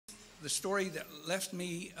the story that left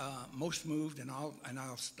me most moved, and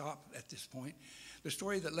I'll stop at this point. The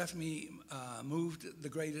story that left me moved the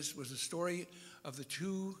greatest was the story of the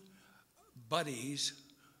two buddies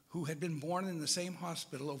who had been born in the same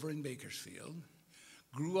hospital over in Bakersfield,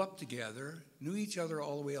 grew up together, knew each other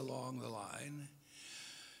all the way along the line,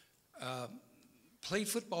 played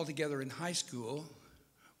football together in high school,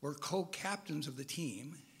 were co-captains of the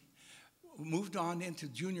team, moved on into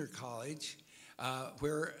junior college,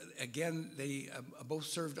 where, again, they both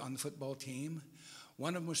served on the football team.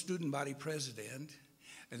 One of them was student body president,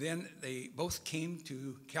 and then they both came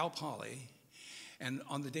to Cal Poly, and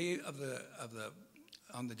on the day of the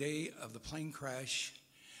plane crash,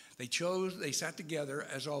 they sat together,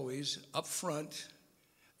 as always, up front,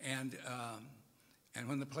 and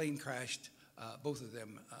when the plane crashed, both of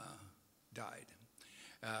them died.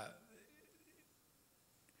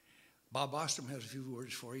 Bob Ostrom has a few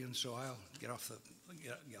words for you, and so I'll get off the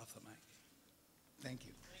mic. Thank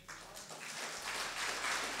you.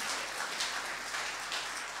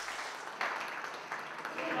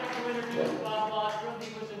 I'd like to introduce Bob Ostrom.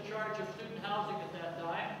 He was in charge of student housing at that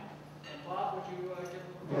time. And Bob, would you give a few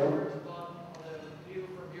words about the view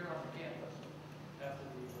from here on the campus after the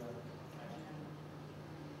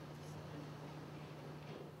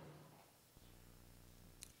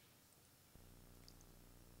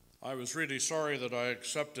I was really sorry that I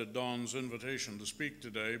accepted Don's invitation to speak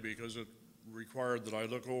today because it required that I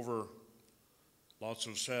look over lots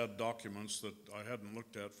of sad documents that I hadn't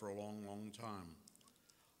looked at for a long, long time.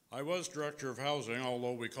 I was director of housing,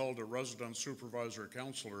 although we called it resident supervisor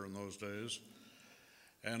counselor in those days,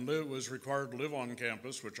 and was required to live on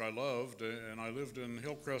campus, which I loved, and I lived in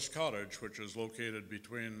Hillcrest Cottage, which is located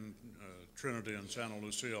between Trinity and Santa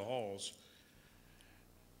Lucia Halls.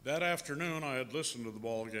 That afternoon, I had listened to the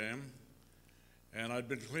ball game, and I'd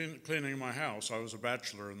been cleaning my house. I was a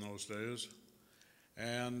bachelor in those days,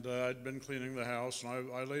 and I'd been cleaning the house,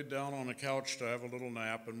 and I laid down on a couch to have a little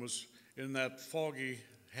nap and was in that foggy,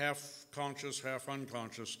 half-conscious,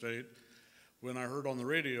 half-unconscious state when I heard on the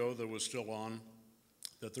radio that was still on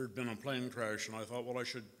that there'd been a plane crash, and I thought, well, I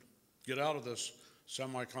should get out of this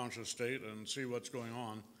semi-conscious state and see what's going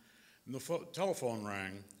on. And the telephone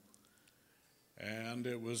rang. And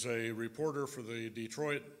it was a reporter for the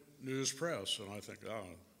Detroit News Press. And I think, oh,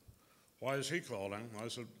 why is he calling?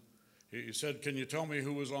 He said, can you tell me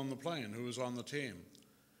who was on the plane, who was on the team?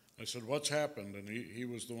 I said, what's happened? And he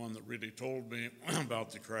was the one that really told me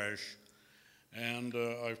about the crash. And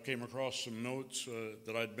I came across some notes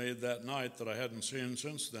that I'd made that night that I hadn't seen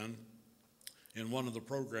since then in one of the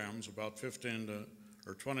programs, about 20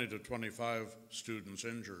 to 25 students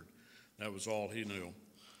injured. That was all he knew.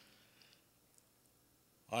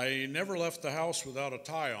 I never left the house without a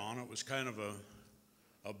tie on. It was kind of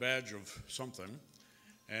a badge of something.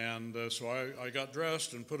 And so I got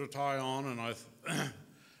dressed and put a tie on, and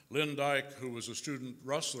Lynn Dyke, who was a student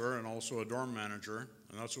wrestler and also a dorm manager,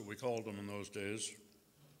 and that's what we called him in those days,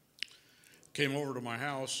 came over to my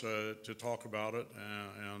house to talk about it,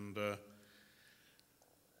 and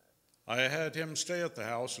I had him stay at the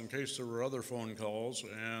house in case there were other phone calls,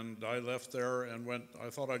 and I left there and I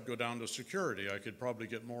thought I'd go down to security. I could probably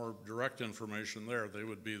get more direct information there. They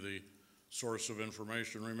would be the source of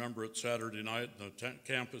information. Remember, it's Saturday night, and the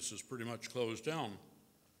campus is pretty much closed down.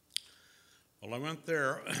 Well, I went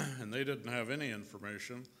there, and they didn't have any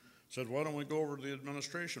information. Said, why don't we go over to the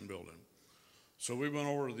administration building? So we went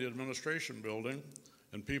over to the administration building,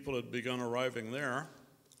 and people had begun arriving there.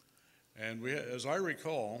 And as I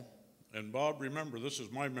recall, and Bob, remember, this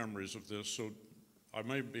is my memories of this, so I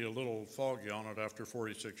may be a little foggy on it after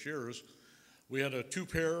 46 years. We had a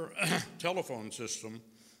two-pair telephone system,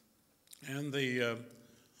 and the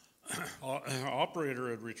operator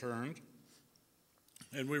had returned,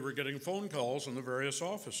 and we were getting phone calls in the various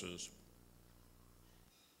offices.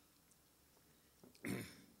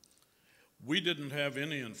 We didn't have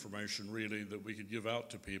any information, really, that we could give out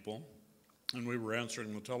to people, and we were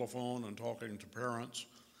answering the telephone and talking to parents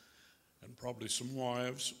and probably some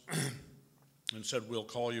wives, and said, we'll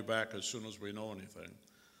call you back as soon as we know anything.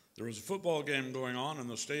 There was a football game going on in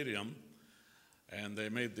the stadium, and they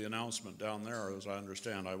made the announcement down there, as I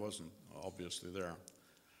understand. I wasn't obviously there.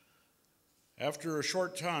 After a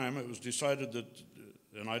short time, it was decided that,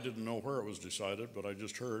 and I didn't know where it was decided, but I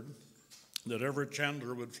just heard, that Everett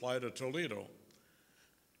Chandler would fly to Toledo.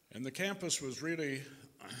 And the campus was really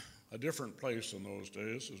a different place in those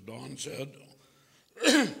days, as Don said.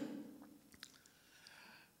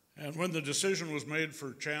 And when the decision was made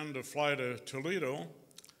for Chan to fly to Toledo,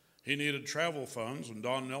 he needed travel funds, and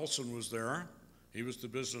Don Nelson was there. He was the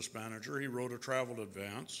business manager. He wrote a travel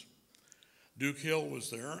advance. Duke Hill was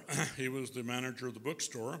there. He was the manager of the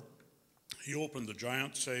bookstore. He opened the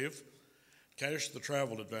giant safe, cashed the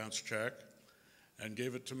travel advance check, and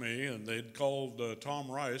gave it to me. And they'd called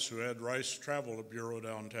Tom Rice, who had Rice Travel Bureau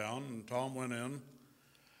downtown, and Tom went in.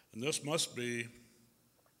 And this must be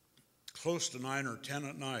close to 9 or 10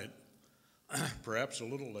 at night, perhaps a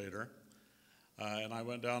little later. And I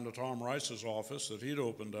went down to Tom Rice's office that he'd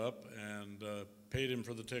opened up and paid him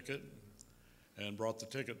for the ticket and brought the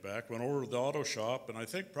ticket back. Went over to the auto shop, and I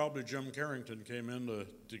think probably Jim Carrington came in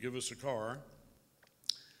to give us a car.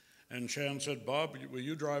 And Chan said, "Bob, will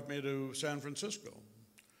you drive me to San Francisco?"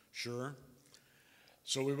 Sure.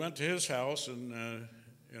 So we went to his house in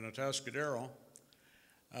Atascadero,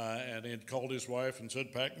 and he had called his wife and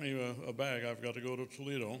said, "Pack me a bag, I've got to go to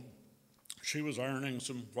Toledo." She was ironing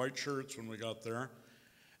some white shirts when we got there,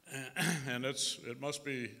 and it must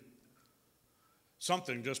be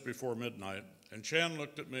something just before midnight. And Chan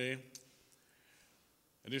looked at me,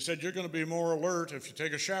 and he said, "You're going to be more alert if you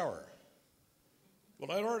take a shower." Well,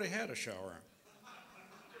 I'd already had a shower.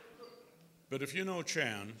 But if you know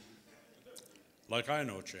Chan, like I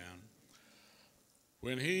know Chan,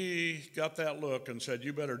 when he got that look and said,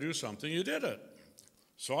 "You better do something," you did it.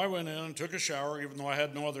 So I went in and took a shower, even though I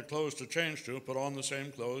had no other clothes to change to, put on the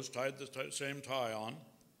same clothes, tied the same tie on,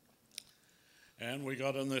 and we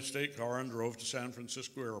got in the state car and drove to San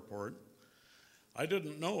Francisco Airport. I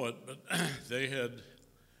didn't know it, but they had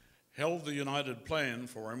held the United plane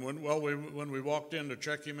for him. When we walked in to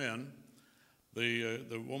check him in,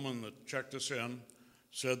 the woman that checked us in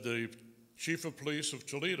said, "The chief of police of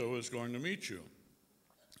Toledo is going to meet you."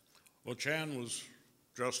 Well, Chan was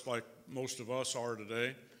dressed like most of us are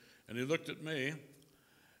today, and he looked at me,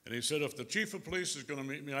 and he said, "If the chief of police is going to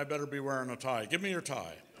meet me, I better be wearing a tie. Give me your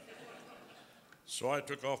tie." So I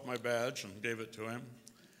took off my badge and gave it to him,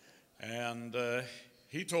 and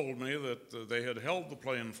he told me that they had held the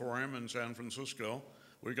plane for him in San Francisco.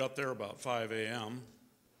 We got there about 5 a.m.,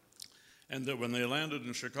 and that when they landed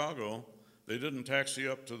in Chicago, they didn't taxi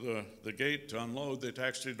up to the gate to unload. They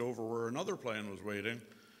taxied over where another plane was waiting,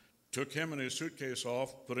 took him and his suitcase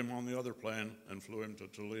off, put him on the other plane, and flew him to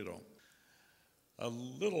Toledo. A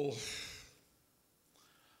little,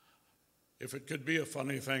 if it could be a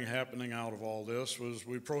funny thing happening out of all this, was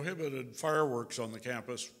we prohibited fireworks on the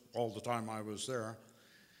campus all the time I was there.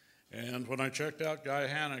 And when I checked out Guy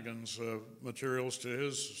Hannigan's materials to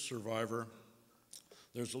his survivor,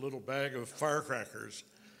 there's a little bag of firecrackers.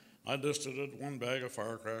 I listed it, one bag of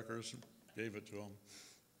firecrackers, and gave it to him.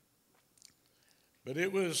 But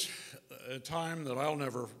it was a time that I'll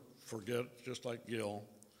never forget, just like Gil.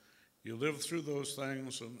 You live through those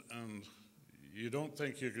things, and you don't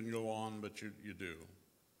think you can go on, but you do.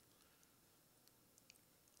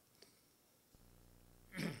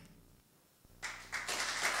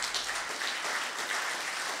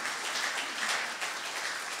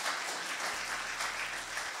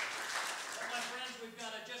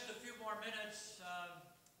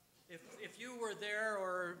 If you were there,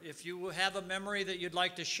 or if you have a memory that you'd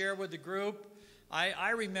like to share with the group,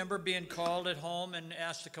 I remember being called at home and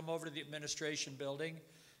asked to come over to the administration building,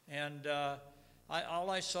 and all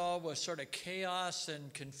I saw was sort of chaos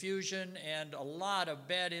and confusion and a lot of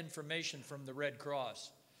bad information from the Red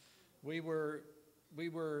Cross.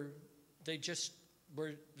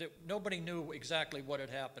 Nobody knew exactly what had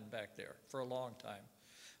happened back there for a long time.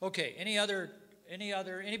 Okay,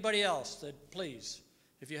 anybody else that, please,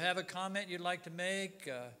 if you have a comment you'd like to make,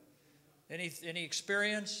 any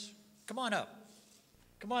experience, come on up.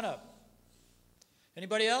 Come on up.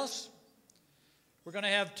 Anybody else? We're going to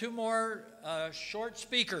have 2 more short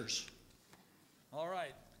speakers. All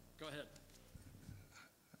right, go ahead.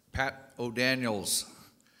 Pat O'Daniels.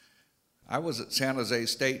 I was at San Jose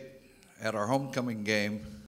State at our homecoming game